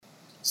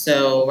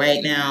So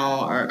right now,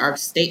 our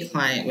state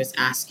client was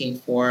asking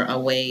for a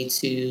way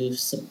to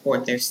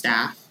support their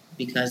staff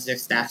because their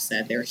staff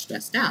said they were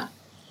stressed out.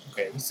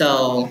 Okay.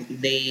 So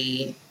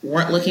they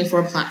weren't looking for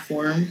a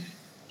platform.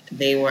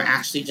 They were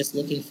actually just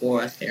looking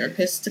for a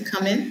therapist to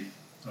come in.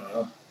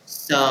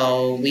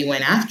 So we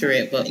went after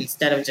it, but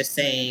instead of just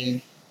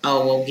saying,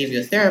 oh, we'll give you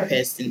a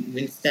therapist,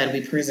 instead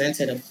we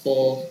presented a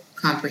full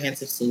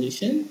comprehensive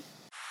solution.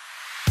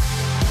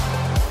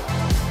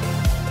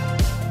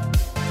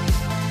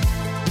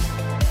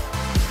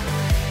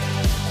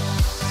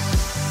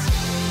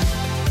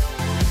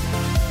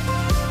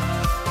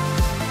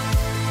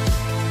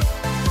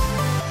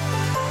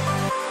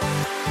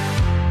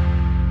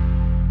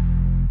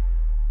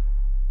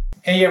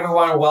 Hey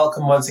everyone,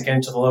 welcome once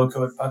again to the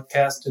LowCode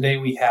Podcast. Today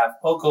we have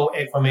Oko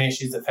Ekwame.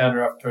 She's the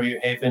founder of Torio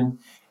Haven,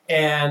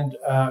 and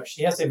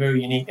she has a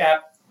very unique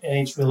app, and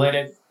it's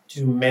related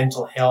to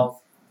mental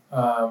health.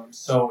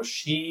 So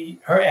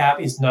her app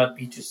is not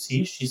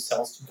B2C, she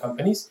sells to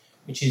companies,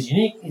 which is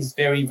unique. It's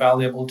very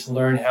valuable to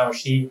learn how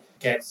she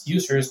gets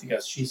users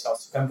because she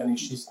sells to companies.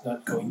 She's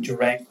not going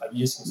direct, like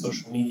using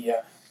social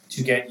media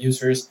to get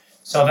users.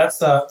 So that's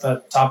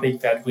the topic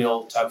that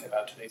we'll talk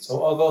about today. So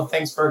Ogo,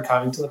 thanks for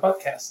coming to the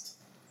podcast.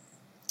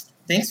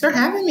 Thanks for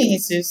having me,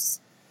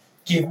 Jesus.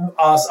 Give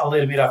us a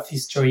little bit of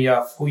history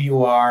of who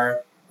you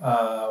are.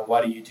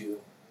 What do you do?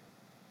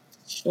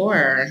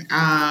 Sure.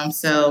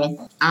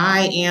 So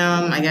I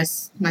am, I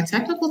guess, my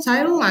technical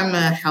title, I'm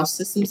a health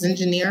systems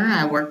engineer.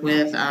 I work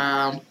with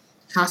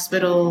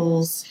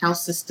hospitals, health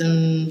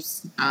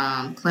systems,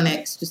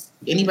 clinics, just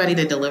anybody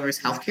that delivers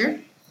healthcare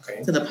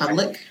to the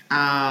public.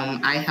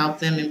 I help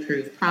them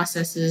improve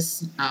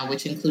processes,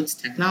 which includes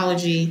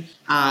technology.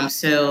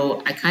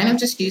 So I kind of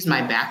just use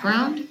my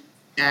background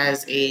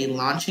as a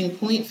launching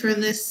point for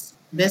this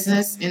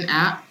business and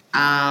app.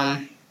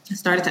 I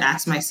started to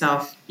ask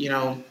myself,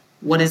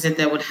 what is it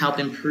that would help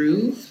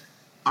improve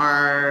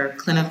our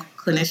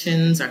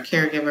clinicians, our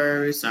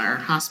caregivers, our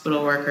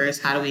hospital workers?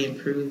 How do we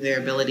improve their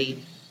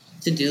ability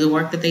to do the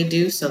work that they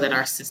do so that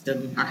our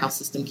health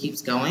system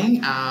keeps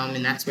going?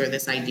 And that's where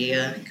this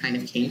idea kind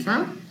of came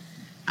from.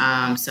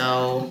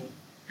 So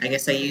I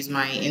guess I use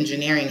my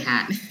engineering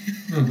hat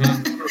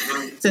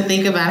to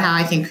think about how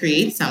I can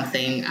create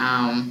something.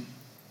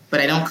 But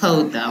I don't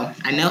code, though.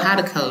 I know how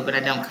to code, but I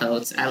don't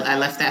code. So I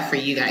left that for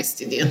you guys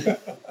to do.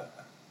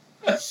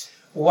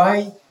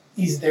 Why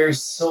is there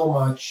so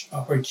much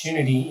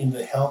opportunity in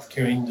the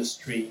healthcare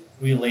industry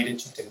related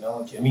to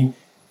technology? I mean,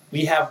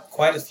 we have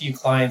quite a few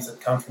clients that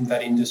come from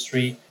that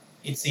industry.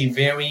 It's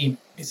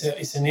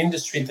an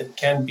industry that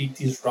can be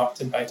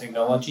disrupted by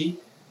technology,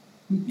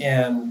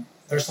 and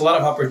there's a lot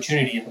of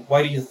opportunity.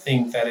 Why do you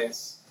think that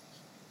is?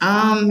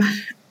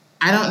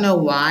 I don't know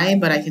why,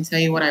 but I can tell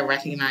you what I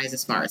recognize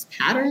as far as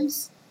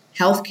patterns.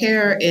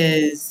 Healthcare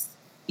is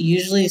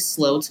usually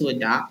slow to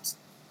adopt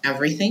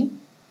everything.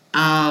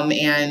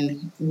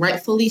 And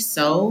rightfully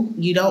so.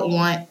 You don't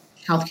want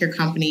healthcare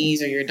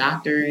companies or your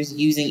doctors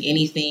using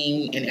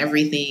anything and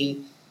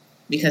everything,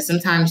 because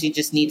sometimes you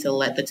just need to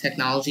let the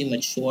technology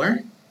mature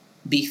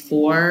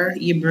before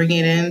you bring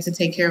it in to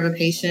take care of a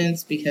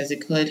patient, because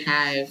it could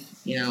have,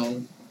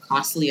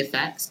 costly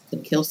effects,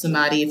 could kill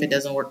somebody if it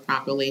doesn't work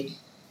properly.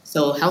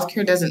 So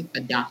healthcare doesn't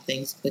adopt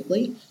things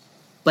quickly.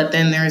 But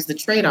then there's the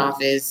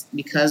trade-off is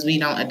because we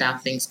don't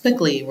adopt things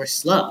quickly, we're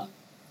slow.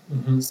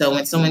 Mm-hmm. So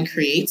when someone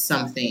creates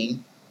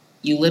something,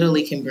 you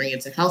literally can bring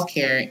it to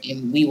healthcare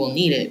and we will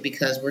need it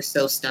because we're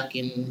so stuck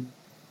in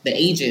the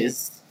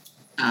ages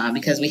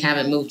because we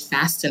haven't moved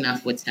fast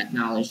enough with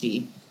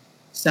technology.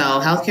 So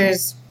healthcare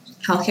is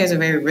a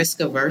very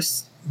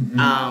risk-averse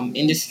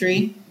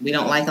industry. We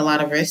don't like a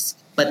lot of risk,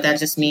 but that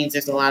just means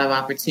there's a lot of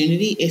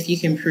opportunity if you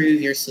can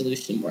prove your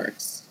solution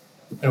works.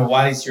 And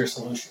what is your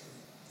solution?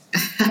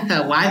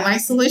 Why my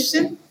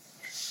solution?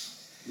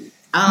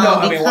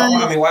 How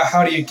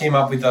do you came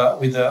up with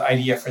the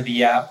idea for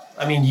the app?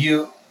 I mean,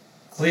 you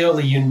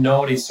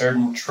notice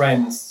certain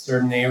trends,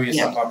 certain areas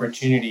of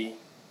opportunity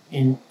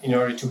in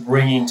order to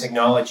bring in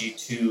technology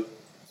to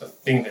the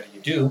thing that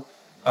you do.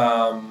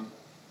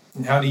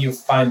 And how do you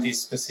find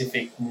this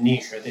specific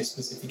niche or this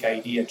specific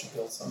idea to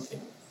build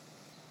something?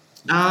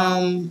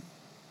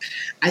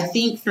 I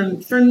think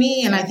for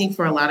me, and I think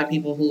for a lot of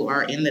people who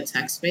are in the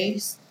tech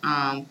space,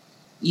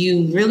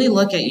 you really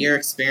look at your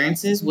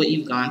experiences, what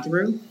you've gone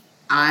through.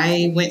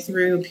 I went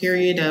through a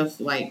period of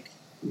there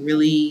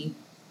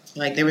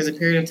was a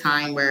period of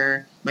time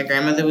where my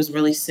grandmother was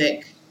really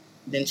sick.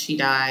 Then she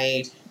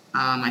died.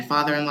 My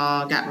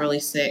father-in-law got really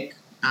sick.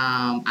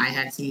 I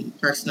had some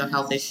personal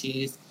health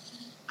issues.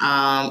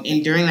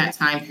 And during that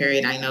time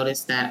period, I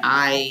noticed that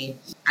I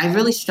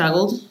really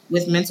struggled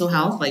with mental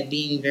health, like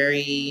being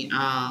very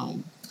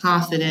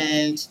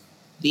confident,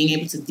 being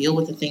able to deal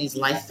with the things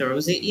life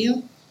throws at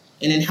you.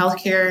 And in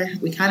healthcare,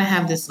 we kind of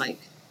have this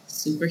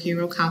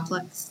superhero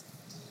complex.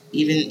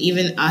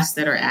 Even us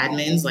that are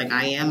admins, like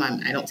I am,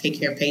 I don't take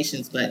care of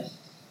patients, but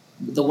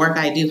the work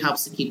I do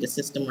helps to keep the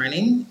system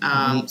running.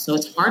 So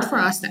it's hard for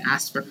us to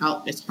ask for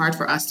help. It's hard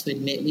for us to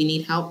admit we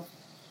need help.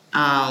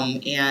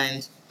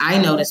 And I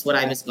noticed what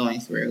I was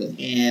going through,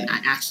 and I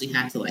actually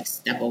had to like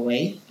step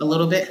away a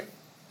little bit.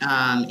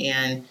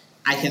 And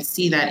I can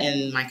see that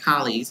in my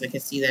colleagues. I can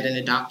see that in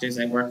the doctors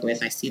I work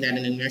with. I see that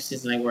in the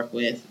nurses I work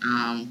with.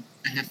 I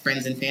have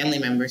friends and family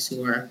members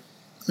who are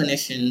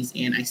clinicians,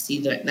 and I see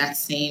that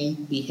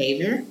same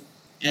behavior.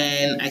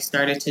 And I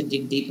started to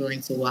dig deeper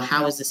into, well,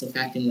 how is this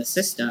affecting the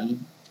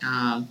system?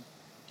 And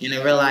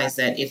I realized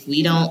that if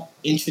we don't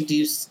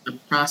introduce a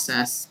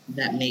process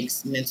that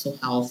makes mental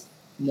health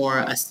more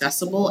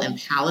accessible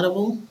and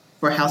palatable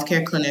for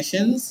healthcare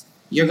clinicians,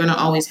 you're going to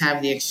always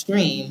have the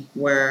extreme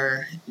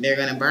where they're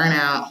going to burn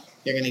out,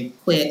 they're going to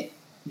quit,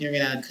 they're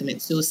going to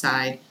commit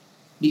suicide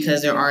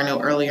because there are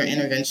no earlier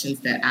interventions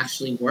that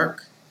actually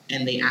work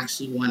and they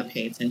actually want to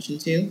pay attention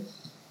to.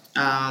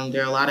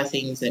 There are a lot of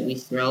things that we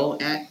throw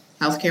at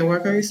healthcare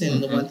workers,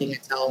 and the one thing I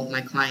tell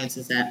my clients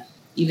is that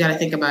you got to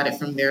think about it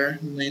from their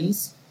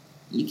lens.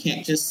 You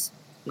can't just,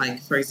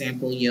 like, for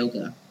example,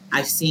 yoga.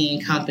 I've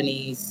seen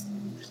companies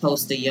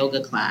host a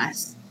yoga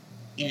class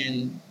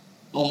and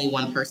only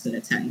one person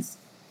attends.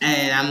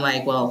 And I'm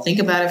like, well, think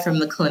about it from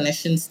the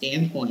clinician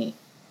standpoint.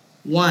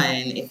 One,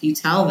 if you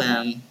tell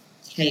them,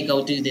 hey,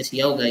 go do this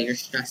yoga, you're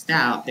stressed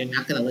out, they're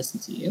not going to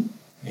listen to you.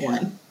 Yeah.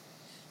 One.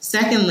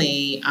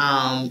 Secondly,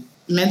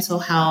 mental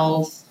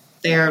health,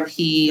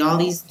 therapy, all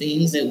these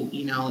things that,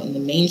 in the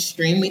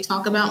mainstream we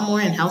talk about more.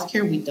 In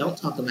healthcare, we don't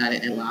talk about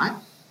it a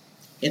lot.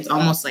 It's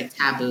almost like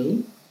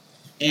taboo.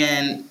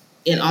 And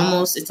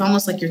it's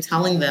almost like you're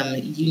telling them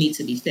you need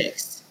to be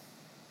fixed.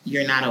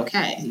 You're not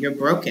okay. You're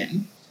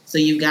broken. So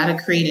you've got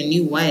to create a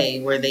new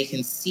way where they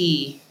can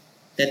see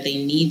that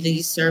they need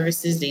these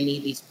services, they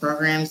need these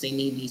programs, they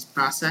need these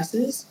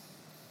processes,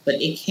 but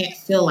it can't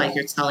feel like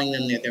you're telling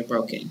them that they're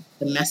broken.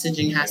 The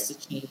messaging has to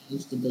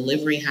change, the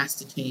delivery has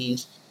to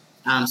change.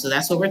 So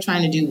that's what we're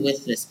trying to do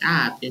with this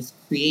app, is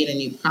create a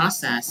new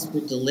process for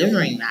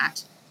delivering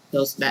that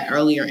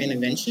earlier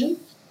intervention,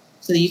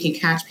 so that you can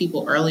catch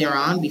people earlier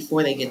on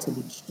before they get to the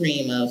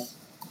extreme of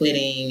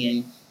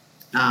quitting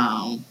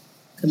and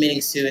committing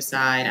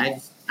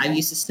suicide. I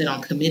used to sit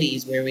on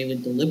committees where we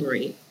would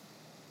deliberate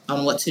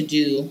on what to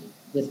do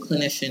with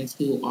clinicians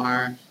who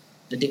are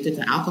addicted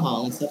to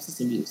alcohol and substance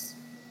abuse.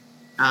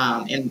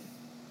 And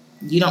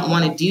you don't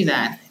want to do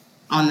that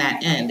on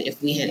that end.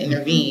 If we had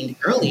intervened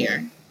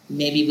earlier,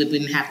 maybe we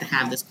wouldn't have to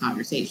have this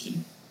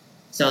conversation.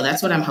 So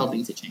that's what I'm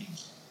hoping to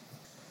change.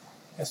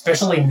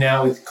 Especially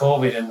now with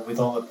COVID and with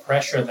all the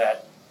pressure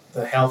that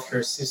the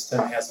healthcare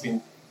system has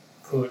been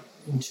put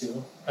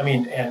into. I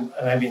mean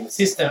the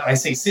system, I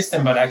say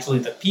system, but actually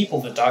the people,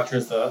 the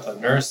doctors, the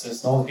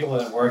nurses, all the people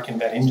that work in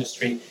that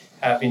industry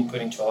have been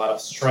put into a lot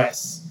of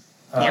stress.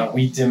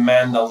 We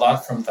demand a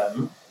lot from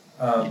them.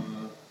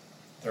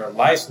 Their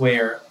lives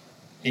were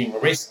being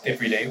risked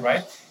every day,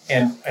 right?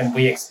 And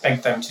we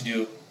expect them to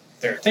do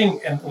their thing,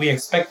 and we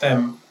expect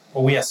them,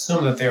 or we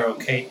assume that they're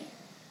okay,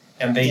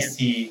 and they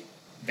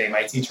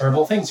might see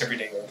terrible things every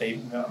day, or they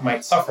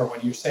might suffer,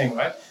 what you're saying,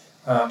 right?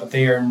 But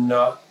they are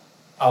not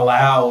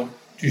allowed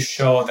to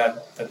show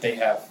that they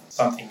have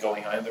something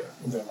going on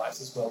in their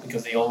lives as well,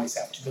 because they always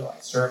have to be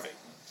like serving.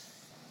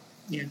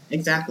 Yeah,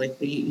 exactly.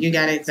 You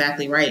got it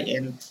exactly right.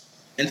 And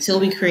until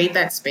we create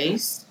that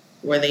space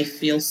where they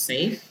feel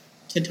safe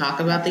to talk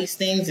about these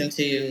things and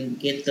to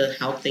get the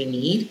help they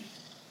need,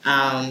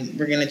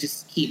 we're going to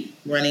just keep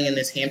running in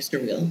this hamster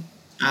wheel.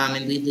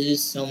 And we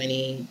lose so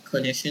many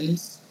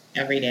clinicians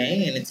every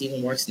day, and it's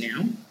even worse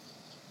now.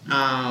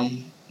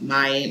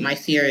 My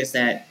fear is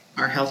that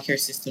our healthcare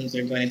systems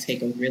are going to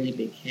take a really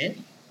big hit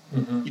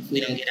if we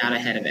don't get out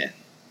ahead of it.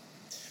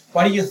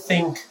 Why do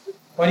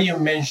you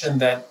mention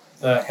that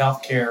the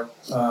healthcare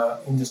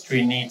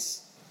industry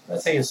needs,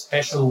 let's say, a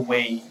special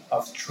way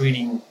of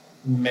treating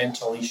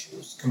mental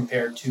issues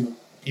compared to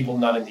people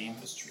not in the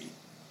industry?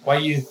 Why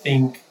do you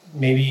think,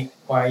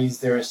 why is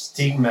there a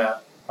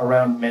stigma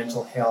around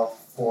mental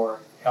health for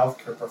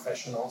healthcare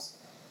professionals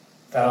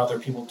that other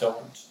people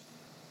don't?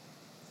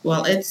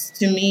 Well,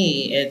 to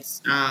me,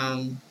 it's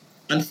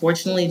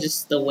unfortunately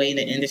just the way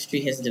the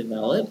industry has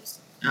developed.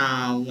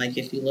 Like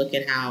if you look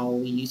at how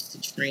we used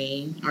to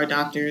train our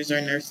doctors,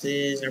 our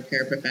nurses, our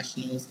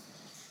paraprofessionals,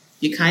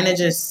 you kind of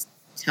just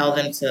tell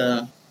them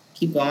to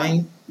keep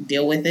going,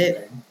 deal with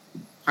it,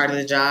 part of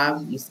the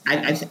job.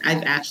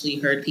 I've actually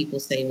heard people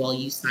say, well,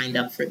 you signed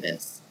up for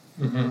this.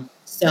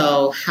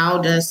 So how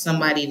does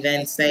somebody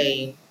then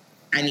say,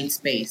 I need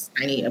space,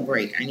 I need a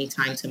break, I need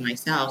time to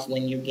myself,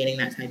 when you're getting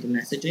that type of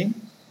messaging?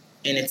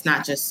 And it's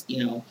not just,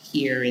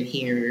 here and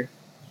here.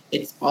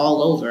 It's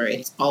all over.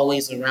 It's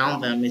always around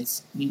them. We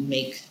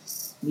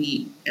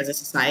as a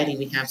society,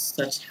 we have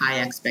such high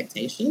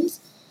expectations.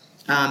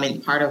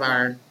 And part of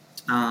our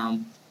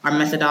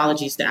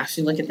methodology is to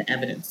actually look at the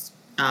evidence.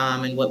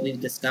 And what we've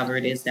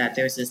discovered is that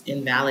there's this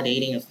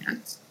invalidating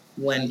effect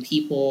when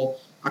people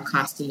are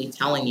constantly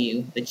telling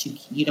you that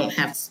you don't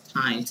have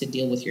time to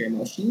deal with your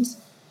emotions.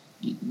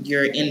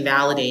 You're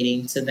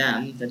invalidating to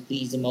them that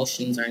these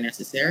emotions are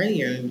necessary.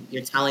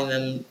 You're telling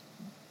them,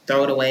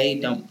 throw it away,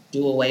 don't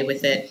do away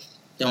with it,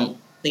 don't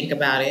think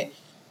about it.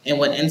 And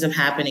what ends up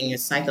happening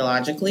is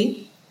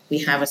psychologically, we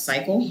have a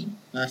cycle,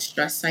 a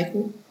stress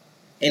cycle.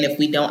 And if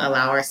we don't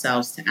allow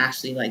ourselves to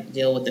actually like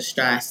deal with the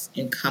stress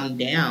and come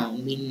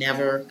down, we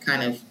never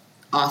kind of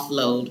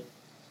offload.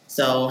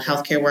 So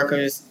healthcare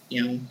workers,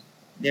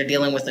 they're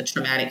dealing with a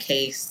traumatic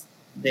case.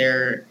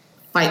 Their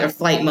fight or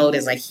flight mode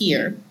is like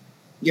here.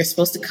 You're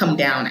supposed to come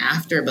down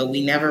after, but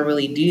we never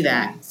really do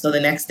that. So the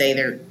next day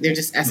they're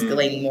just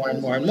escalating more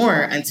and more and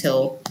more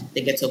until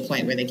they get to a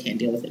point where they can't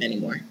deal with it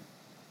anymore.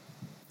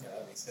 Yeah,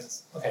 that makes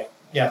sense. Okay.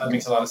 Yeah, that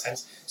makes a lot of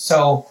sense.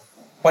 So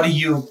what do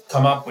you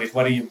come up with?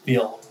 What do you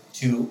build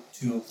to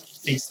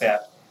fix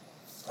that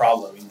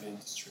problem in the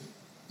industry?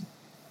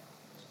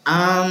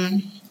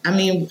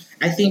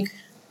 I think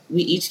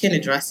we each can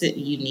address it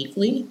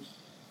uniquely.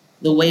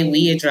 The way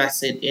we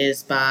address it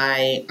is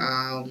by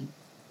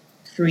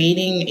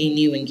creating a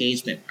new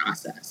engagement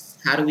process.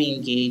 How do we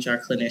engage our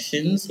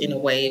clinicians in a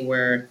way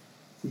where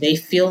they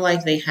feel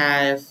like they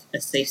have a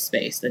safe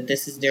space, that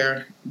this is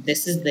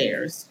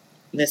theirs.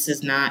 This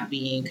is not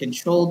being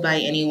controlled by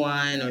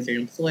anyone or their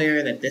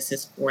employer, that this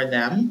is for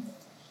them.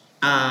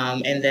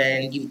 And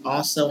then you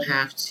also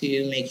have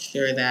to make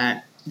sure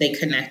that they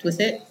connect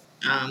with it.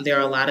 There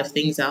are a lot of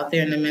things out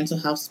there in the mental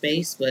health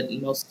space, but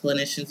most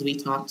clinicians we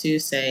talk to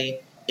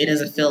say, it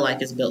doesn't feel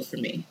like it's built for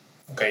me.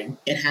 Okay.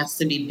 It has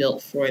to be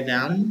built for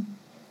them.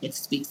 It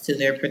speaks to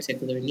their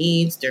particular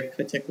needs, their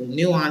particular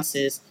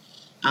nuances.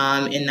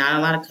 And not a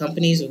lot of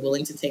companies are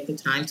willing to take the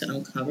time to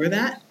uncover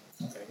that.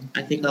 Okay.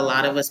 I think a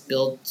lot of us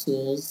build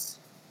tools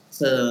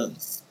to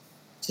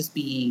just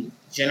be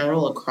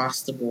general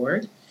across the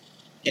board.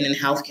 And in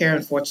healthcare,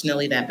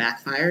 unfortunately, that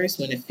backfires.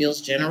 When it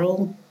feels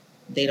general,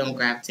 they don't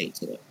gravitate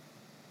to it.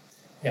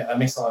 Yeah, that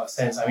makes a lot of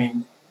sense. I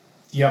mean,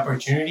 the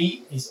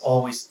opportunity is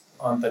always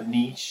on the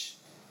niche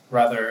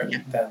rather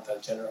than the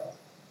general.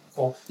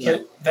 Cool. Yeah.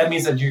 So that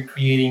means that you're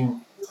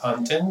creating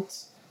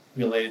content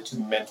related to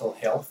mental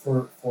health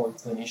for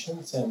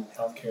clinicians and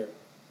healthcare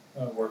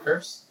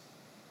workers.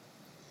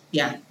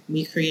 Yeah,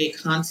 we create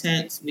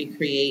content, we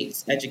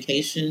create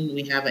education.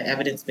 We have an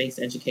evidence-based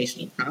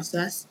educational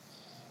process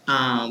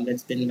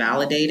that's been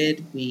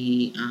validated.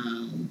 We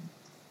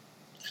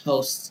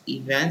host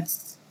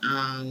events.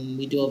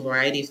 We do a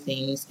variety of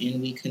things,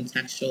 and we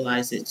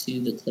contextualize it to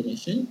the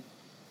clinician,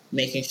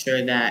 making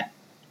sure that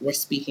we're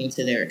speaking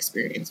to their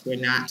experience. We're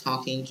not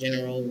talking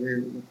general.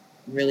 We're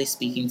really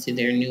speaking to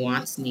their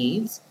nuanced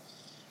needs.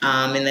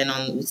 And then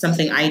on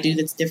something I do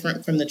that's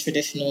different from the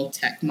traditional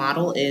tech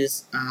model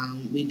is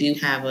we do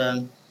have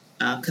a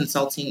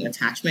consulting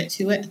attachment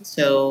to it.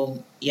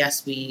 So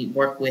yes, we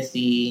work with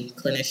the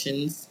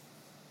clinicians,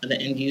 the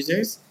end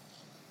users,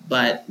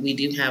 but we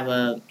do have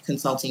a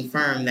consulting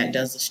firm that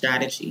does the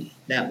strategy,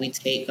 that we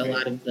take a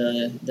lot of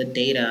the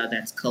data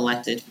that's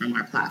collected from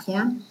our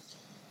platform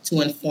to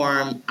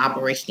inform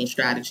operational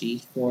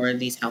strategy for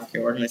these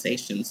healthcare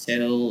organizations.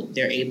 So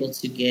they're able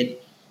to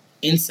get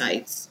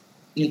insights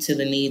into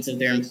the needs of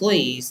their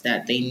employees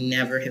that they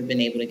never have been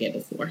able to get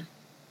before.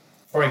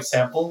 For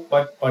example,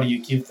 what do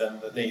you give them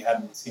that they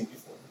hadn't seen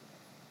before?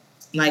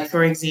 Like,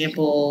 for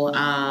example,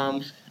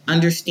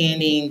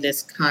 understanding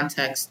this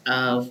context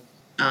of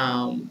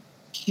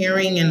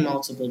caring in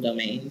multiple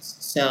domains.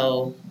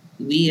 So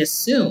we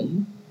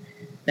assume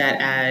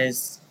that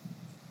as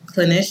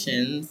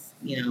clinicians,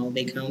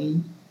 they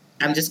come,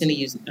 I'm just going to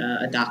use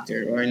a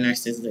doctor or a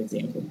nurse as an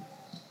example.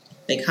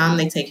 They come,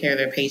 they take care of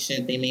their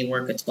patient. They may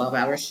work a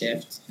 12-hour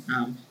shift.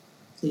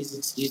 Please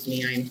excuse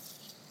me, I'm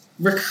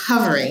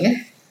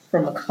recovering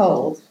from a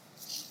cold,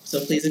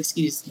 so please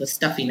excuse the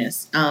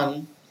stuffiness.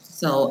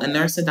 So a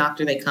nurse, a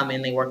doctor, they come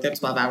in, they work their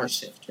 12-hour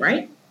shift,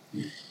 right?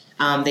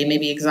 They may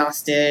be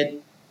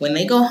exhausted. When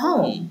they go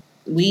home,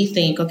 we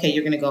think, okay,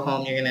 you're going to go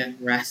home, you're going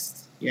to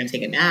rest, you're going to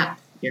take a nap,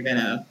 you're going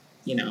to,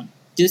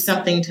 do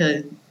something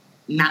to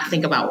not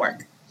think about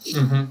work.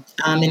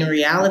 Mm-hmm. In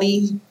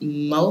reality,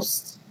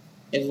 most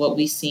of what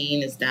we've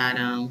seen is that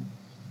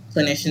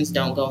clinicians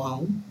don't go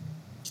home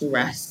to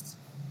rest.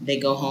 They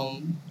go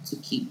home to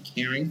keep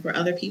caring for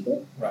other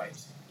people. Right.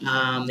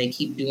 They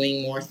keep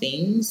doing more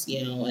things.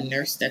 A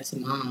nurse that's a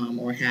mom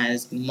or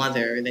has a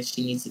mother that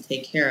she needs to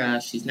take care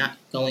of, she's not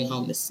going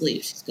home to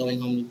sleep. She's going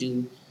home to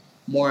do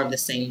more of the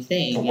same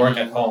thing. To work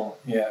at home,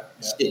 yeah.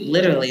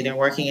 Literally, they're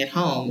working at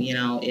home.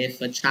 If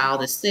a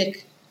child is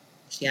sick,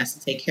 she has to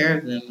take care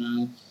of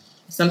them.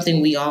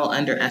 Something we all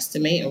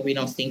underestimate or we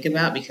don't think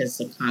about because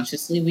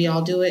subconsciously we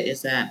all do it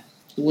is that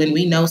when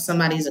we know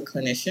somebody's a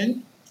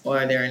clinician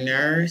or they're a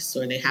nurse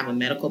or they have a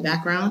medical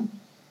background,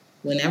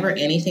 whenever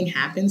anything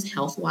happens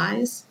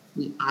health-wise,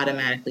 we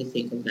automatically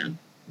think of them.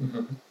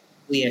 Mm-hmm.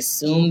 We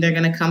assume they're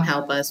going to come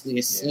help us. We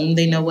assume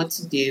they know what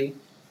to do.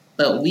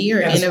 But we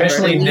are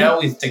especially now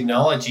with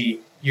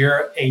technology,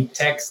 you're a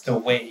text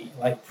away.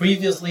 Like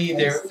previously,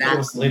 it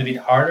was a little bit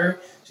harder.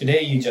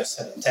 Today, you just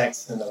send a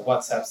text and a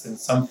WhatsApp send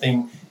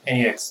something, and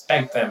you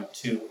expect them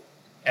to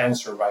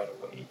answer right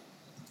away.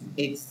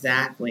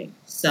 Exactly.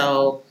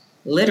 So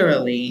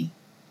literally,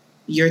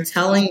 you're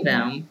telling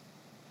them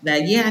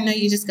that, I know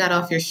you just got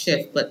off your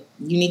shift, but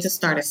you need to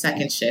start a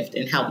second shift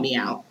and help me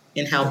out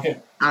and help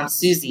Aunt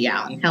Susie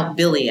out and help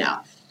Billy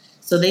out.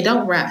 So they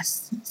don't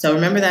rest. So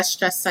remember that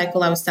stress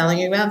cycle I was telling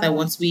you about, that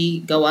once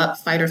we go up,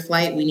 fight or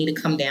flight, we need to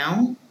come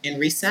down and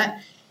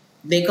reset.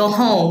 They go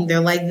home,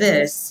 they're like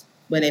this.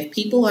 But if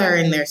people are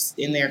in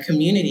their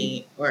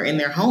community or in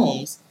their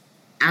homes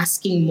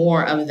asking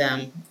more of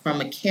them from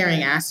a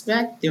caring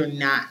aspect, they're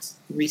not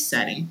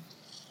resetting.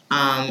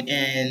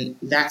 And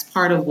that's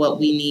part of what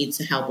we need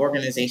to help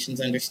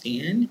organizations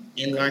understand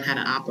and learn how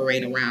to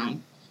operate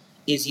around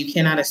is you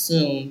cannot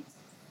assume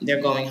they're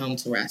going home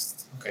to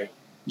rest. Okay.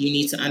 You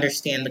need to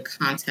understand the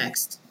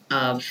context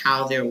of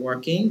how they're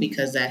working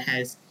because that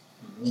has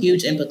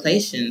huge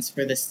implications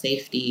for the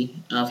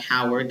safety of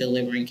how we're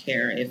delivering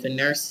care. If a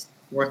nurse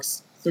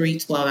works 3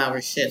 12-hour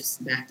shifts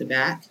back to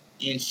back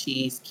and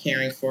she's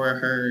caring for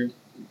her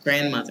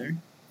grandmother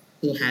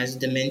who has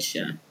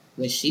dementia,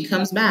 when she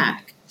comes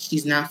back,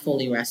 she's not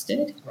fully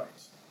rested. Right.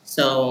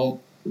 So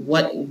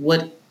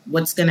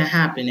what's going to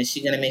happen? Is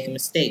she going to make a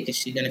mistake? Is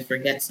she going to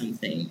forget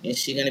something? Is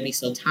she going to be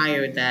so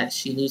tired that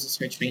she loses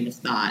her train of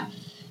thought?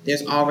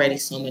 There's already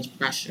so much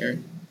pressure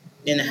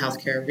in the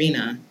healthcare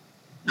arena.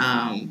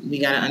 We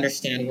got to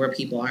understand where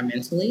people are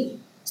mentally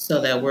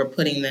so that we're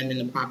putting them in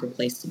the proper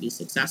place to be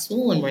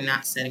successful and we're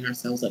not setting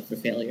ourselves up for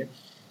failure.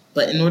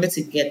 But in order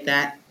to get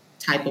that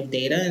type of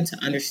data and to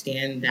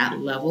understand that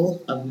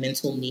level of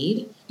mental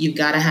need, you've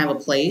got to have a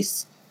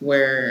place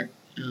where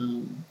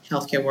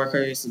healthcare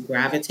workers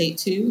gravitate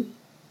to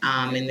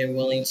and they're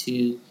willing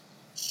to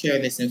share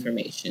this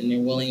information. They're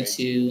willing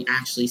to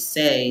actually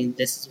say,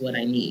 this is what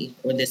I need,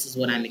 or this is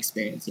what I'm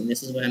experiencing,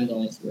 this is what I'm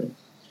going through.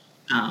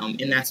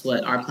 And that's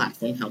what our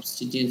platform helps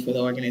to do for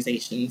the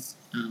organizations.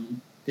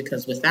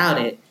 Because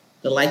without it,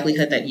 the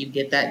likelihood that you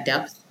get that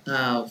depth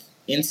of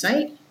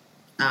insight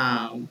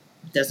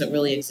doesn't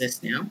really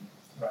exist now.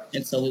 Right.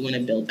 And so we want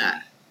to build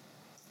that.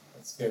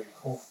 That's very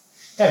cool.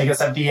 Yeah,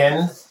 because at the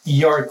end,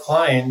 your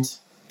client,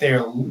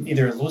 they're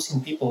either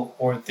losing people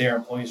or their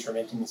employees are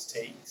making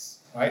mistakes,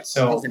 right?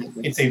 So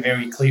It's a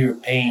very clear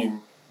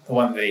pain, the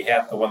one that they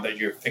have, the one that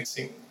you're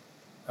fixing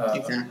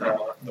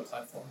the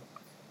platform.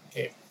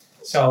 Okay,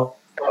 so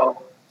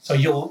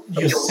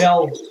you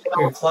sell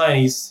your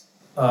clients,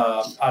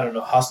 I don't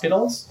know,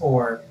 hospitals,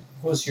 or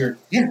who's your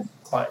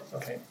client?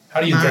 Okay,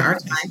 how do you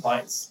get these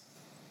clients?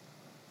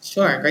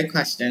 Sure, great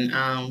question.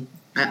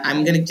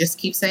 I'm going to just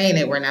keep saying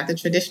it. We're not the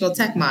traditional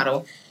tech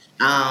model.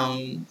 We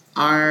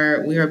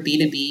are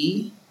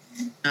B2B,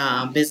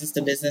 business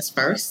to business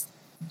first,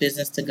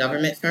 business to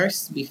government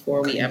first,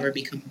 before we ever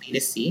become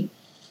B2C.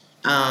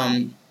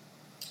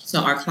 So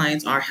our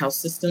clients are health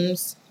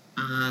systems,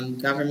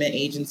 government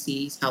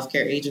agencies,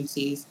 healthcare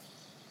agencies.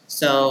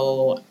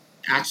 So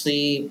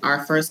actually,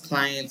 our first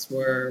clients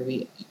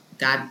we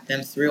got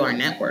them through our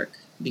network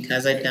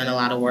because I've done a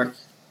lot of work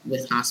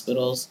with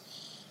hospitals.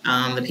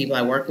 The people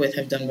I work with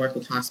have done work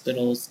with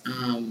hospitals.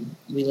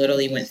 We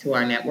literally went through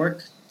our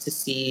network to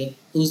see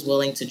who's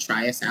willing to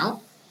try us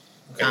out.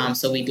 Okay.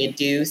 So we did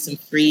do some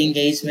free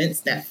engagements,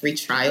 that free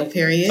trial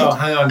period. So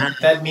hang on,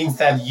 that means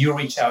that you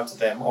reach out to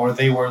them or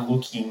they were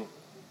looking.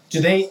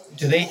 Do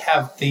they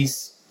have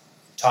this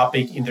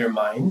topic in their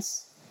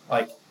minds?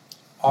 Like,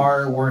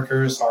 our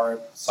workers are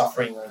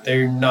suffering or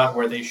they're not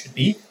where they should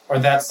be? Or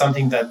that's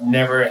something that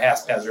never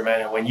has passed their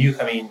mind, and when you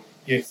come in,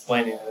 you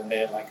explain it and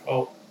they're like,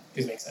 oh,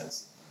 this makes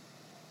sense?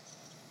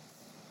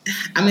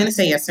 I'm going to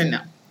say yes or no.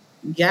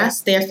 Yes,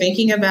 they're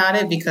thinking about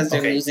it because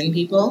they're losing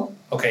people.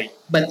 Okay.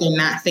 But they're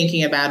not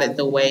thinking about it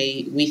the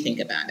way we think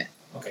about it.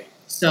 Okay.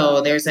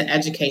 So there's an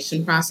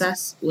education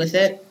process with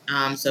it.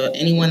 So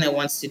anyone that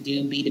wants to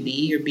do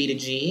B2B or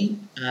B2G,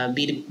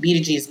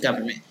 B2G is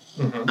government.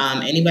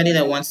 Mm-hmm. Anybody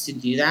that wants to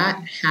do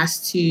that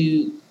has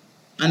to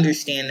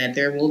understand that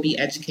there will be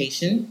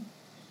education.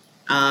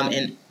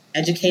 And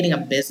educating a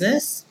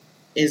business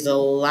is a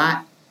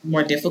lot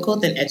more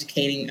difficult than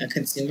educating a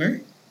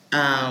consumer.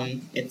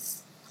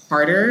 It's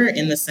harder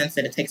in the sense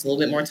that it takes a little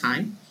bit more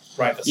time.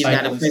 Right. You've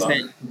got to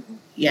present.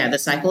 Yeah, the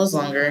cycle is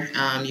longer.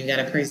 You've got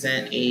to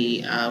present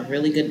a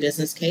really good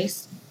business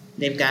case.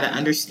 They've got to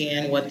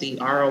understand what the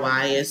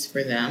ROI is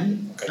for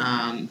them.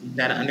 Okay. You've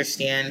got to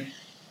understand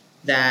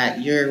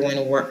that you're going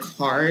to work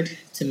hard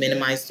to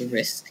minimize the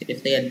risk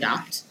if they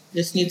adopt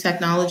this new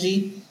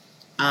technology.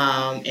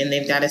 And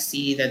they've got to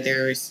see that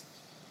there's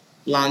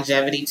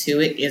longevity to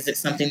it. Is it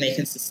something they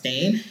can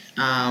sustain?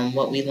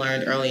 What we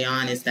learned early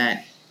on is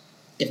that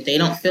if they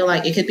don't feel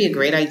like it could be a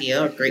great idea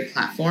or great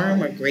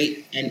platform or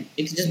great, and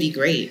it could just be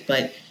great,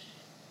 but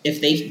if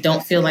they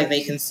don't feel like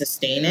they can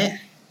sustain it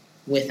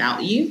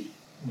without you,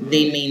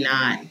 they may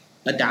not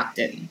adopt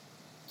it.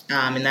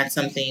 And that's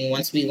something,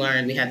 once we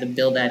learned, we had to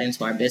build that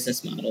into our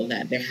business model,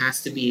 that there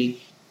has to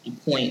be a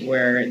point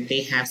where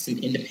they have some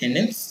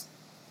independence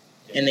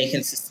and they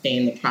can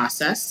sustain the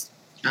process.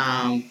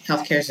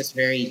 Healthcare is just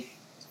very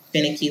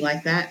finicky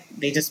like that.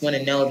 They just want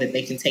to know that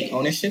they can take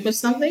ownership of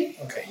something.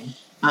 Okay.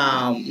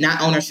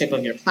 Not ownership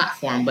of your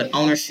platform, but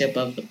ownership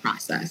of the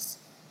process.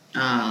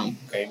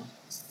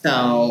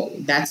 So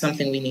that's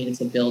something we needed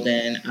to build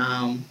in.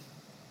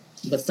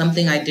 But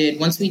something I did,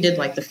 once we did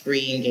like the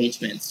free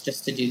engagements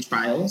just to do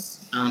trials,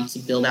 to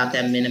build out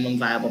that minimum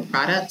viable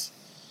product,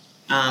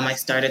 I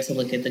started to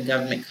look at the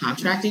government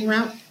contracting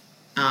route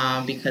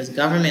because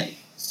government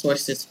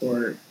sources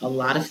for a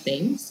lot of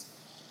things.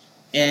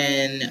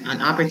 And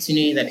an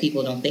opportunity that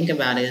people don't think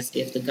about is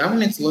if the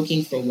government's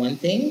looking for one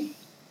thing,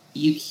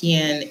 you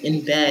can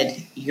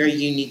embed your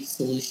unique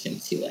solution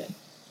to it.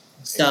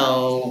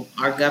 So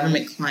our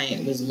government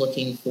client was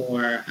looking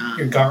for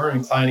Your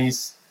government client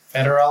is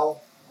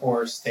federal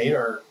or state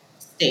or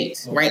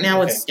state. local? Right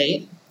now, Okay. it's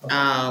state.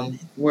 Okay.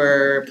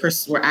 We're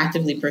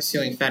actively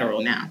pursuing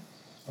federal now.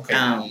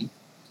 Okay.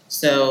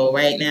 So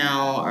right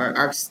now,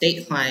 our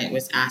state client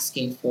was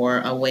asking for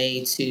a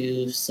way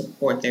to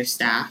support their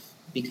staff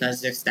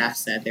because their staff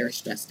said they were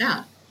stressed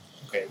out.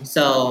 Okay.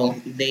 So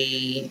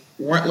they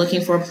weren't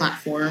looking for a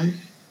platform.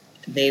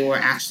 They were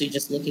actually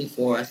just looking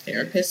for a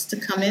therapist to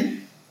come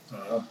in.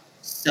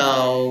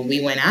 So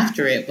we went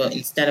after it, but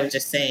instead of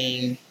just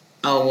saying,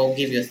 oh, we'll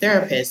give you a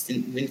therapist,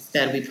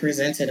 instead we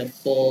presented a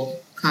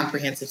full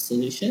comprehensive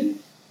solution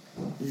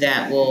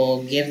that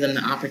will give them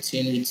the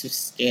opportunity to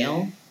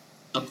scale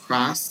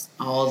across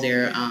all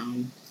their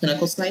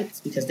clinical sites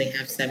because they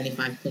have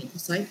 75 clinical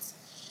sites.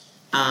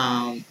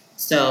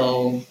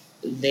 So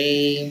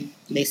they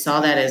saw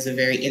that as a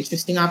very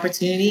interesting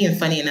opportunity. And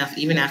funny enough,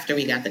 even after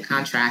we got the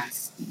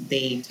contracts,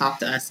 they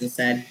talked to us and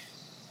said,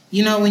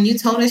 when you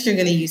told us you're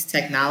going to use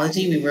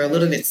technology, we were a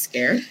little bit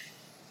scared.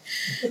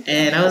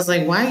 And I was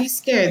like, why are you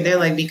scared? They're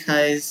like,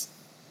 because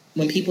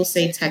when people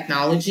say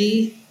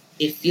technology,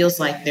 it feels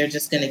like they're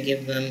just going to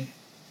give them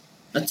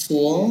a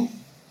tool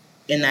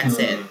and that's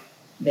it.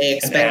 They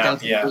expect them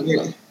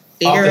to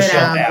figure it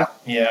out.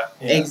 App. Yeah.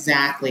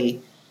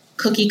 Exactly.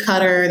 Cookie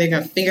cutter, they're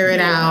going to figure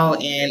it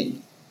out.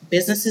 And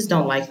businesses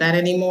don't like that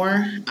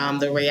anymore.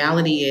 The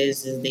reality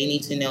is they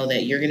need to know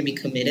that you're going to be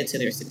committed to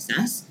their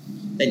success,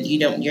 that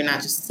you're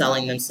not just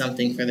selling them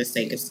something for the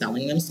sake of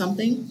selling them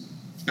something.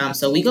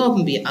 So we go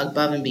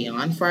above and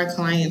beyond for our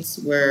clients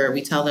where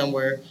we tell them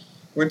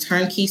we're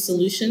turnkey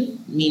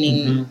solution,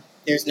 meaning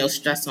there's no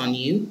stress on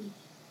you,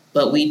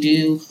 but we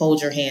do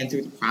hold your hand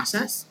through the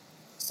process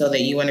so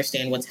that you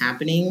understand what's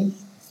happening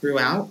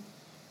throughout.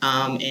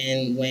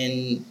 And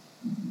when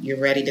you're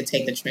ready to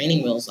take the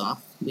training wheels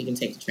off, we can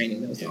take the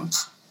training wheels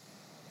off.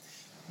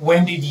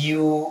 When did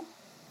you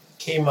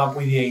came up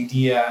with the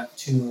idea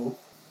to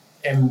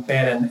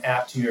embed an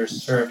app to your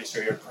service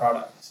or your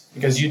product?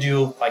 Because you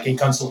do like a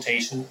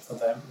consultation for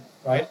them,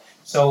 right?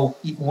 So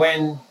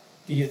when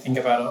do you think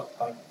about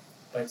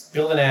let's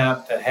build an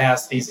app that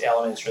has these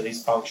elements or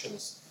these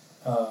functions?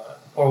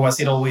 Or was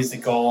it always the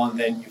goal and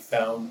then you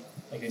found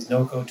like these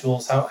no-code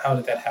tools? How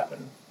did that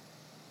happen?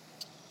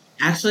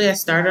 Actually, I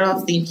started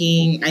off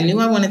thinking, I knew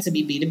I wanted to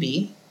be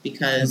B2B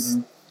because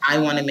I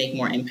want to make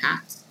more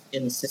impact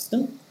in the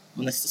system,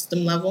 on the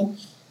system level.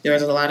 There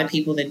was a lot of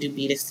people that do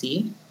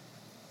B2C,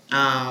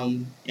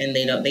 and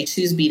they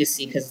choose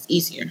B2C because it's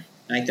easier.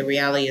 Like the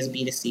reality is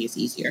B2C is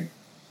easier.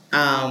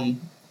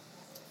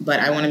 But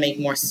I want to make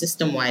more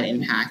system-wide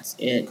impact.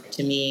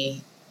 To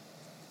me,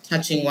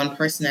 touching one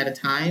person at a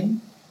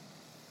time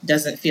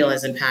doesn't feel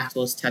as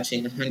impactful as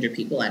touching 100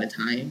 people at a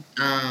time.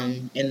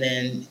 And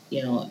then,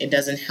 it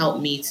doesn't help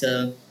me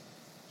to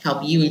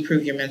help you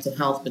improve your mental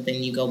health, but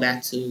then you go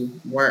back to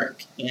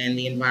work and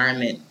the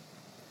environment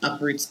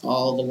uproots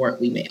all the work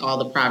we made, all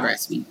the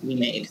progress we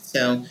made.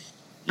 So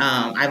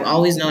I've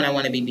always known I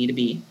want to be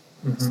B2B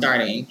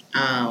starting.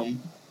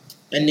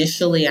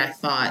 Initially, I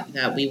thought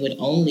that we would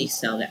only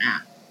sell the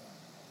app.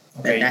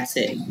 Okay. That's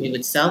it. We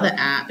would sell the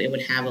app. It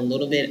would have a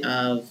little bit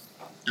of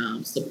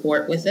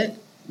support with it,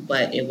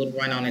 but it would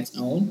run on its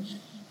own.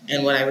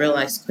 And what I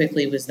realized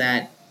quickly was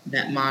that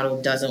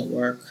model doesn't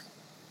work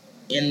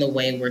in the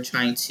way we're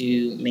trying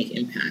to make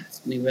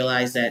impact. We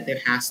realized that there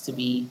has to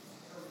be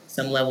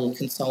some level of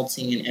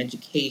consulting and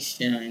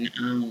education.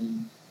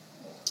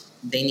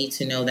 They need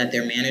to know that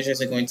their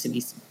managers are going to be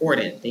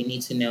supported. They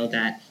need to know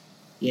that,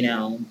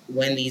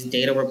 when these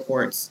data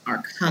reports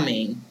are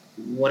coming,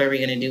 what are we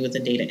going to do with the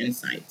data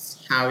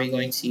insights? How are we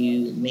going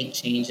to make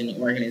change in the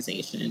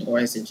organization? Or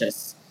is it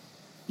just,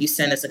 you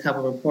send us a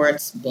couple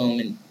reports, boom,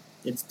 and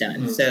it's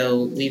done.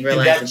 So we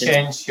realized did that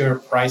change your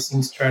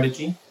pricing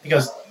strategy?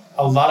 Because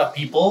a lot of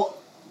people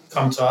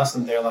come to us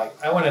and they're like,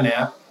 I want an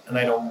app and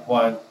I don't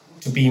want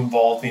to be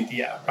involved in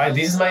the app, right?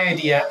 This is my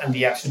idea and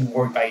the app should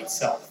work by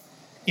itself.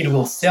 It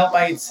will sell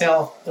by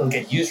itself. It'll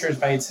get users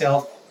by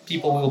itself.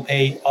 People will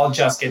pay. I'll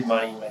just get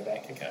money in my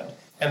bank account.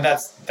 And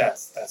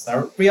that's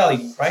our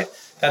reality, right?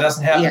 That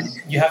doesn't happen.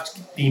 Yeah. You have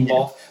to be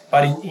involved.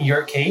 But in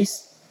your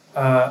case,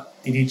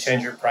 did you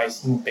change your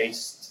pricing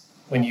based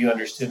when you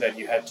understood that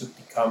you had to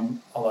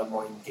become a lot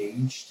more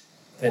engaged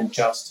than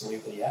just to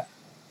leave the app?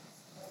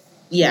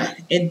 Yeah,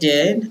 it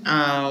did.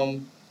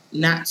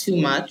 Not too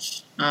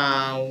much.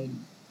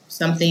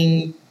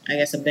 Something, I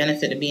guess, a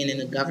benefit of being in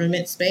the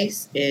government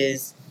space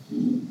is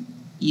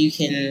you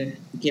can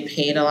get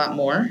paid a lot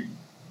more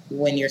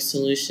when your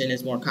solution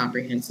is more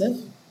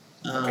comprehensive.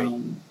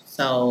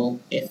 So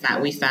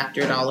we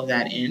factored all of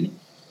that in.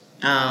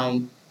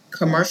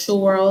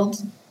 Commercial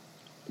world,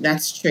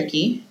 that's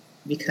tricky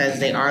because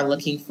they are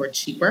looking for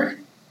cheaper.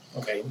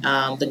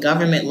 The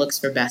government looks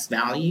for best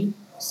value.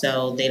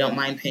 So they don't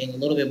mind paying a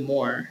little bit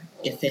more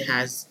if it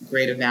has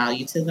greater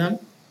value to them.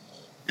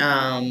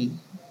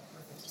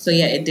 So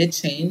yeah, it did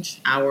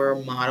change our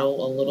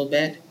model a little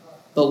bit.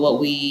 But what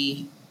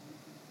we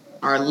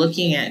are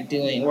looking at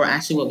doing, or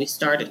actually what we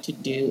started to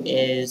do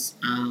is,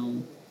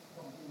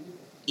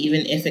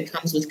 even if it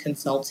comes with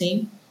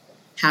consulting,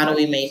 how do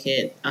we make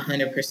it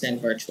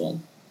 100%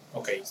 virtual?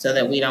 Okay. So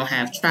that we don't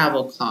have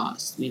travel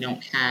costs. We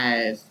don't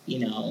have,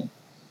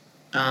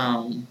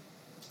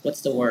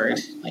 what's the word?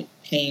 Like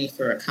paying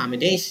for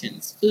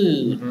accommodations,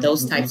 food,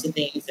 those types of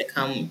things that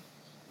come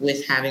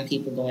with having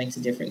people going to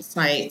different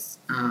sites.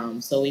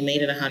 So we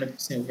made it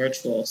 100%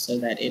 virtual so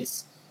that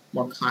it's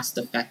more cost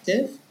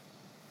effective,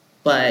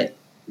 but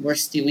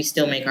we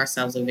still make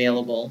ourselves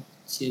available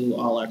to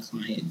all our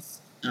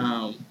clients.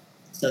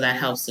 So that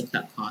helps to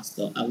cut costs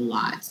a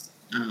lot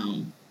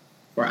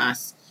for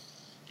us.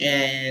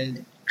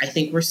 And I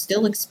think we're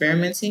still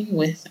experimenting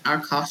with our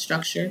cost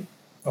structure.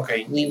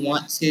 Okay. We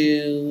want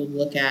to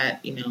look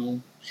at,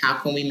 how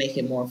can we make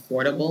it more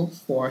affordable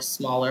for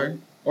smaller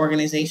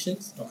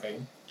organizations, Okay.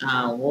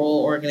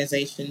 Rural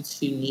organizations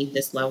who need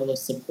this level of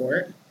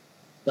support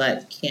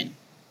but can't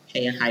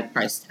pay a high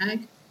price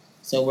tag.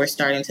 So we're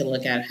starting to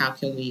look at how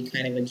can we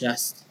kind of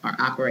adjust our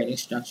operating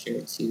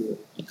structure to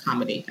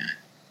accommodate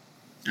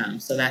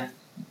that. So that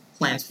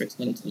plans for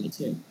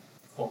 2022.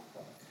 Cool.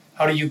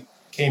 How do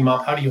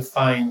you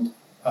find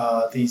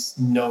this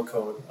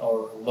no-code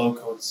or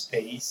low-code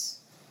space?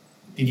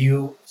 Did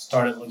you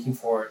started looking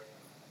for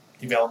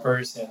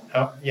developers, and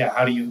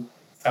how do you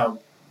found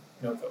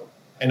no-code?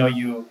 I know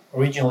you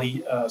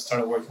originally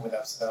started working with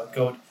apps about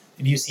code.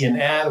 Did you see an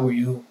ad? Were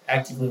you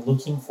actively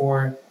looking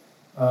for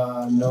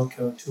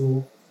no-code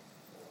tool?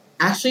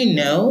 Actually,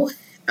 no.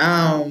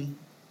 I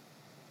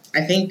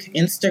think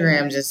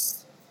Instagram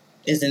just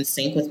is in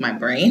sync with my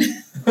brain.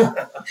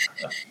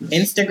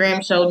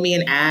 Instagram showed me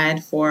an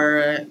ad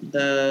for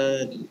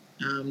the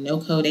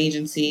no-code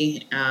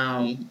agency.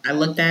 I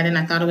looked at it and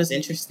I thought it was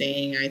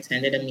interesting. I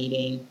attended a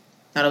meeting,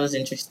 thought it was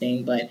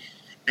interesting, but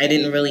I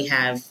didn't really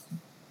have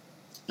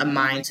a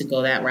mind to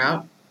go that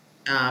route.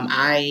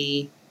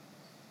 I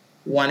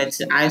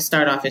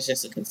started off as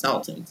just a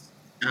consultant.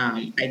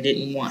 I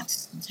didn't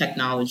want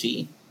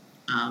technology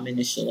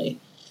initially.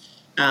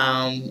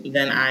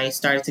 Then I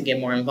started to get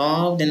more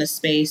involved in the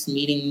space,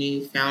 meeting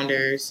new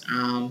founders,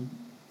 and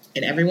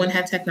everyone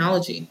had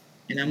technology.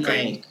 And I'm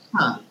like,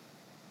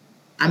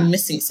 I'm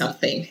missing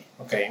something.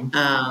 Okay.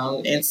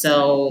 And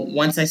so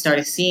once I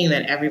started seeing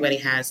that everybody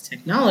has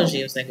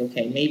technology, I was like,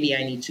 okay, maybe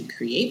I need to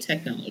create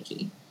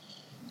technology.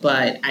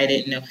 But I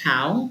didn't know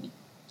how.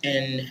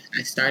 And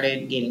I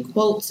started getting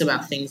quotes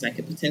about things I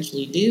could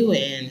potentially do.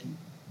 And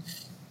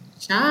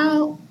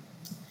child,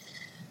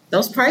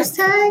 those price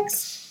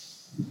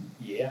tags,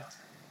 yeah,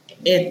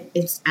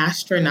 it's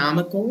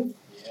astronomical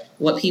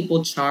what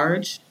people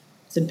charge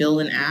to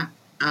build an app.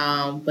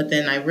 But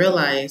then I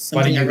realized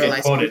something. What did you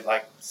get quoted?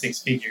 Like 6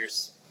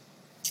 figures?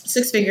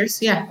 6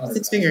 figures, yeah,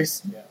 6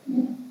 figures yeah.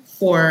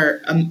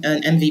 For an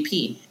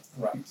MVP.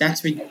 Right.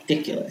 That's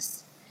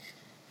ridiculous.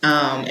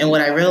 And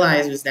what I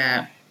realized was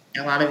that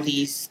a lot of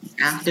these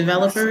app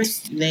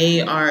developers, they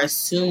are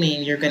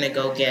assuming you're going to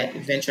go get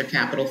venture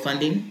capital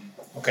funding.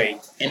 Okay.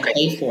 And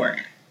pay for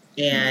it.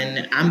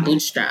 And I'm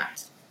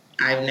bootstrapped.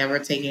 I've never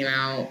taken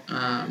out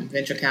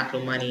venture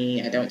capital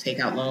money. I don't take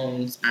out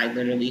loans. I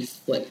literally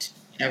foot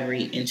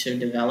every inch of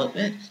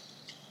development.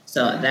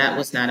 So that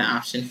was not an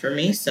option for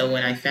me. So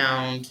when I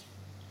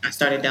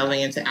started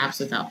delving into apps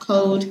without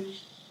code,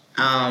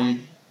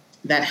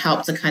 that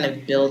helped to kind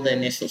of build the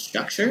initial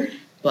structure.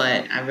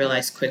 But I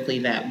realized quickly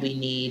that we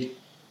need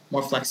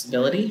more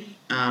flexibility.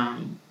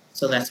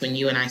 So that's when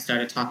you and I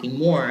started talking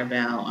more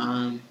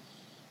about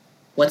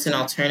what's an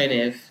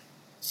alternative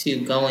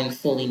to going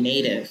fully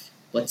native,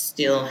 but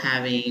still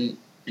having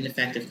an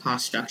effective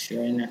cost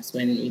structure. And that's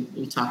when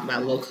we talk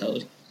about low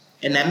code.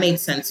 And that made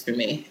sense for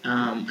me.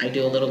 I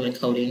do a little bit of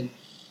coding.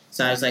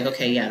 So I was like,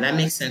 okay, yeah, that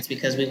makes sense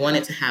because we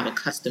wanted to have a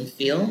custom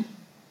feel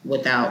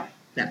without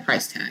that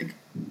price tag.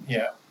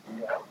 Yeah.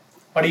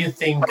 What do you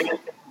think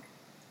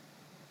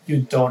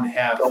you don't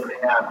have?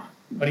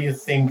 What do you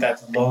think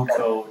that low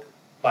code,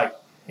 like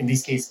in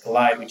this case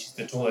Glide, which is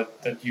the tool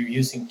that you're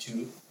using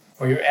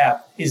for your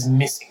app, is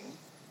missing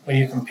when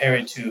you compare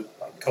it to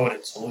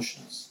coded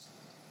solutions?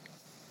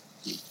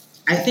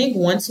 I think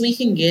once we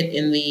can get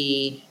in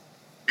the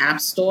App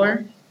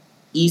Store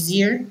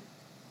easier,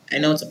 I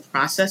know it's a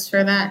process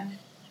for that,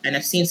 and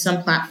I've seen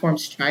some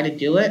platforms try to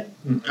do it,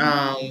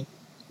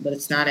 but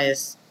it's not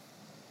as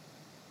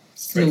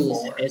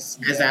smooth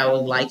as I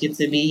would like it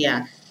to be.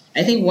 Yeah,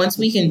 I think once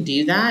we can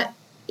do that,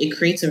 it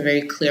creates a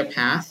very clear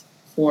path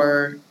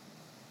for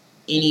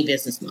any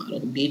business model,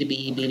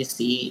 B2B,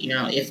 B2C.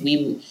 If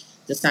we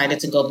decided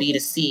to go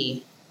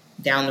B2C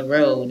down the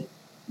road,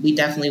 we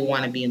definitely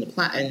want to be in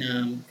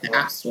the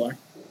App Store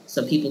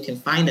so people can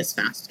find us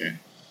faster.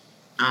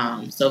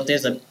 So if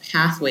there's a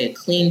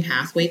clean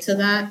pathway to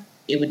that,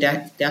 it would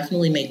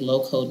definitely make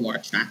low code more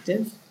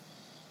attractive.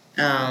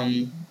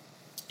 And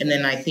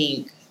then I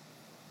think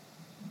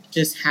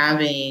just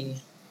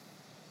having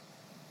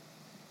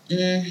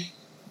Mm,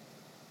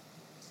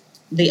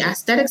 the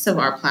aesthetics of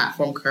our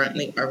platform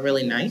currently are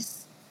really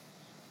nice,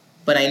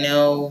 but I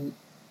know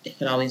it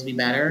could always be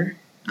better.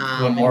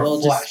 One And more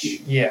we'll flash.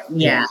 just, Yeah.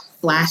 yeah,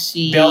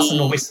 flashy Bells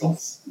and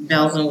whistles.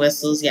 bells and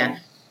whistles, yeah.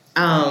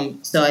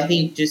 So I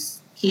think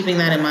just keeping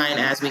that in mind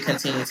as we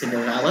continue to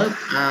develop.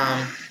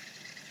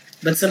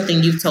 But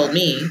something you've told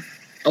me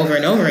over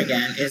and over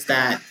again is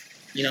that,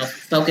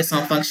 focus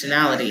on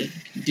functionality.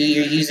 Do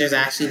your users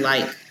actually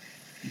like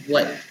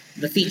what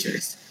the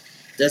features?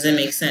 Does it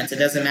make sense? It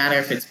doesn't matter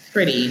if it's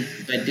pretty,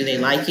 but do they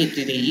like it?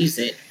 Do they use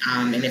it?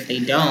 And if they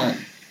don't,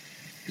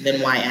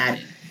 then why add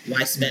it?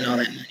 Why spend all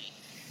that money?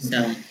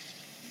 So,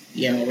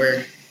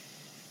 we're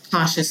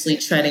cautiously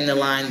treading the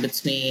line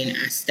between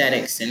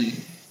aesthetics and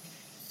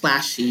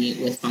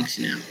flashy with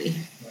functionality.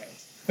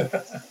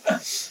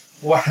 Right.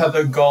 What are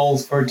the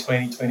goals for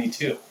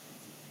 2022?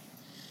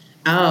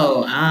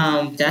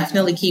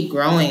 Definitely keep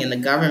growing in the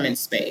government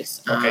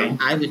space. Okay.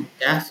 I would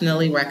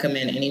definitely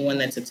recommend anyone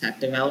that's a tech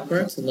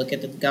developer to look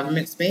at the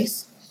government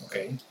space.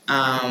 Okay.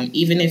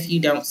 Even if you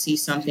don't see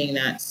something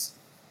that's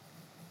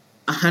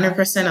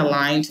 100%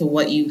 aligned to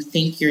what you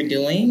think you're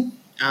doing,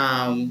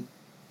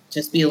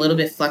 just be a little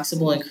bit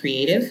flexible and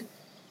creative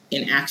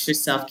and ask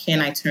yourself,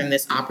 can I turn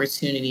this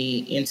opportunity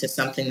into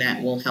something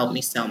that will help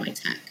me sell my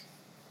tech?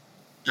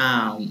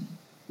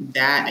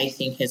 That I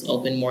think has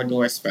opened more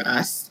doors for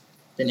us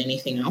than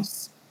anything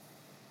else.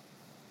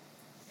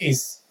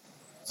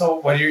 So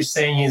what you're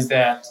saying is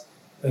that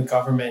the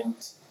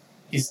government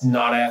is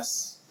not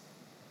as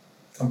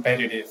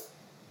competitive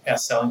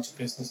as selling to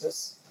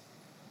businesses?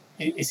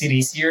 Is it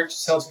easier to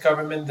sell to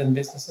government than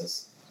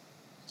businesses?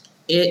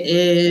 It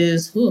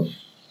is,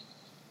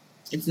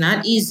 it's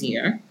not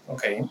easier.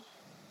 Okay.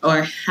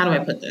 Or how do I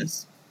put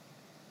this?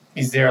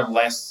 Is there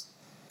less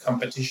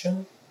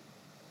competition?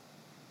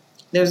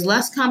 There's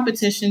less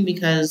competition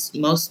because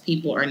most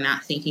people are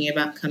not thinking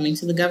about coming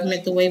to the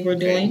government the way we're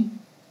doing.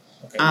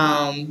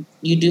 Okay.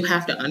 You do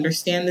have to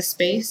understand the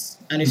space,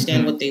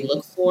 understand what they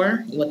look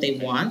for, what they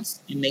want,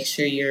 and make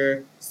sure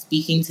you're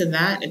speaking to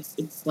that.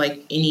 It's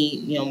like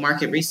any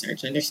market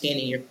research,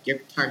 understanding your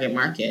target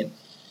market.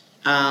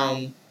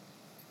 The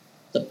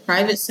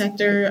private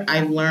sector,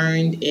 I've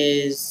learned,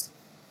 is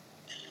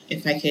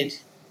if I could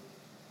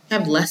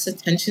have less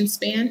attention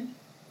span,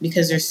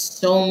 because there's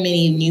so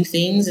many new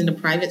things in the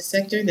private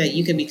sector that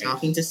you could be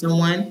talking to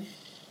someone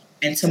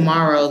and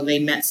tomorrow they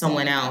met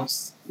someone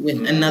else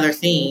with another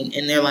thing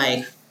and they're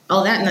like,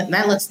 oh,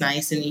 that looks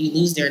nice, and you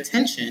lose their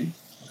attention.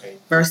 Okay.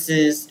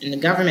 Versus in the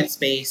government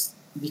space,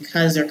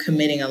 because they're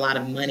committing a lot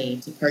of money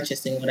to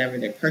purchasing whatever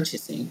they're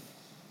purchasing,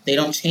 they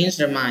don't change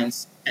their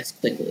minds as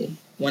quickly.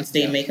 Once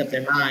they make up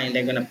their mind,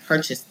 they're going to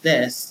purchase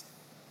this,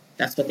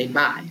 that's what they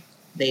buy.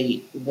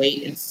 They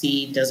wait and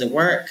see, does it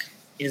work?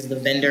 Is the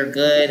vendor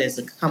good? Is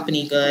the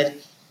company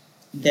good?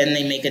 Then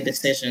they make a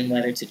decision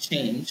whether to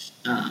change.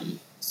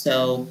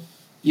 So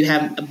you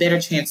have a better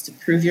chance to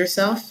prove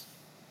yourself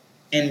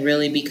and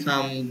really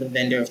become the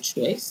vendor of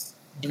choice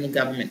in the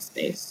government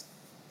space.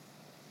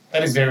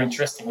 That is very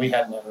interesting. I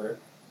hadn't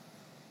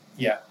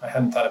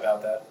thought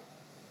about that.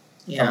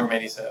 Yeah.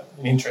 Government is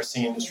an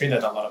interesting industry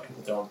that a lot of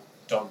people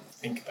don't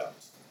think about.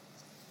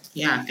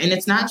 Yeah, and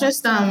it's not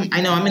just,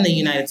 I know I'm in the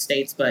United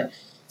States, but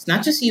it's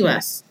not just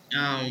U.S.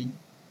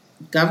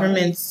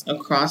 Governments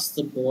across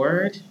the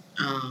board,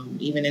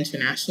 even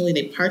internationally,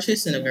 they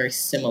purchase in a very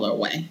similar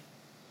way.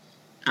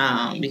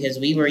 Because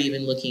we were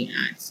even looking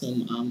at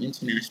some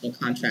international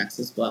contracts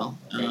as well.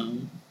 Okay.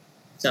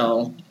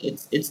 So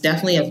it's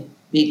definitely a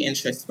big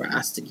interest for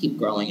us to keep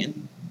growing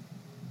in.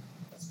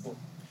 That's cool.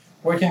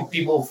 Where can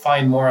people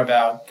find more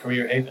about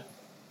Career Haven?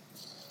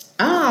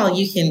 Oh,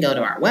 you can go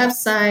to our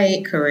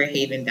website,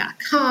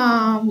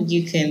 careerhaven.com.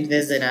 You can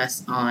visit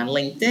us on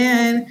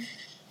LinkedIn,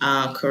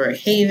 Career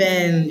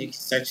Haven. You can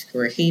search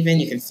Career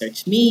Haven. You can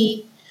search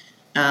me.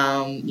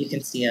 You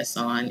can see us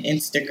on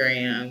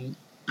Instagram.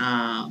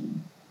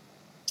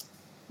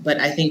 But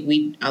I think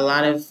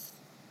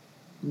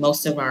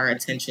most of our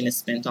attention is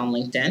spent on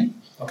LinkedIn.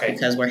 Okay.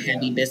 Because we're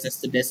heavy business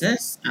to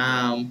business.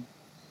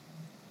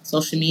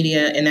 Social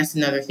media, and that's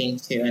another thing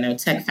too. I know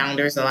tech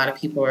founders, a lot of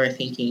people are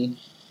thinking,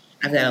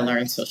 I've got to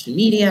learn social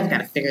media. I've got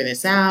to figure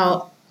this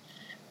out.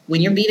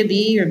 When you're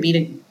B2B or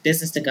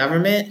business to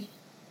government,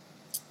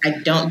 I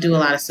don't do a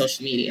lot of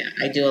social media.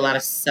 I do a lot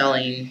of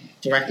selling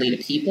directly to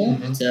people,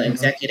 to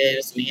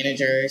executives,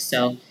 managers.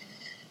 So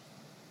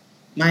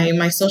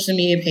my social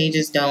media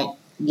pages don't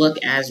look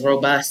as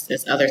robust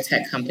as other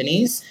tech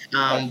companies,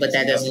 but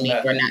that doesn't mean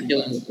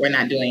we're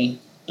not doing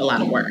a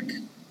lot of work.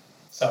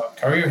 So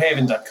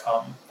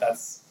careerhaven.com,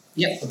 that's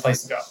the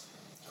place to go.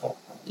 Cool.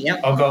 Yep.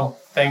 I'll go.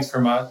 Thanks so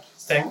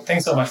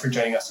much for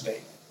joining us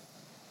today.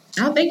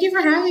 Oh, thank you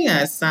for having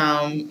us.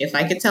 If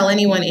I could tell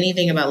anyone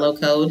anything about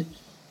LowCode,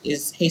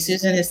 is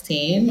Jesus and his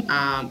team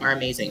are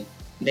amazing.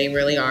 They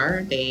really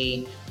are.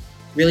 They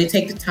really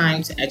take the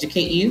time to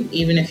educate you,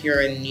 even if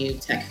you're a new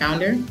tech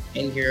founder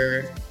and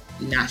you're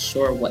not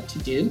sure what to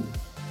do.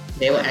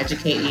 They will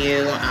educate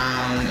you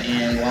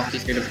and walk you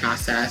through the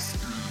process.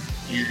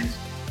 And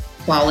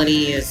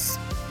quality is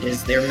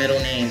is their middle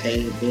name.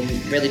 They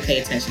really pay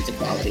attention to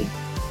quality.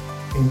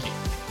 Thank you.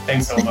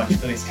 Thanks so much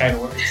for these kind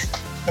words.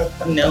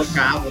 No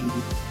problem.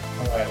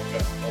 All right,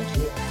 good. Thank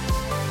you.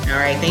 All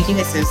right. Thank you,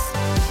 Jesus.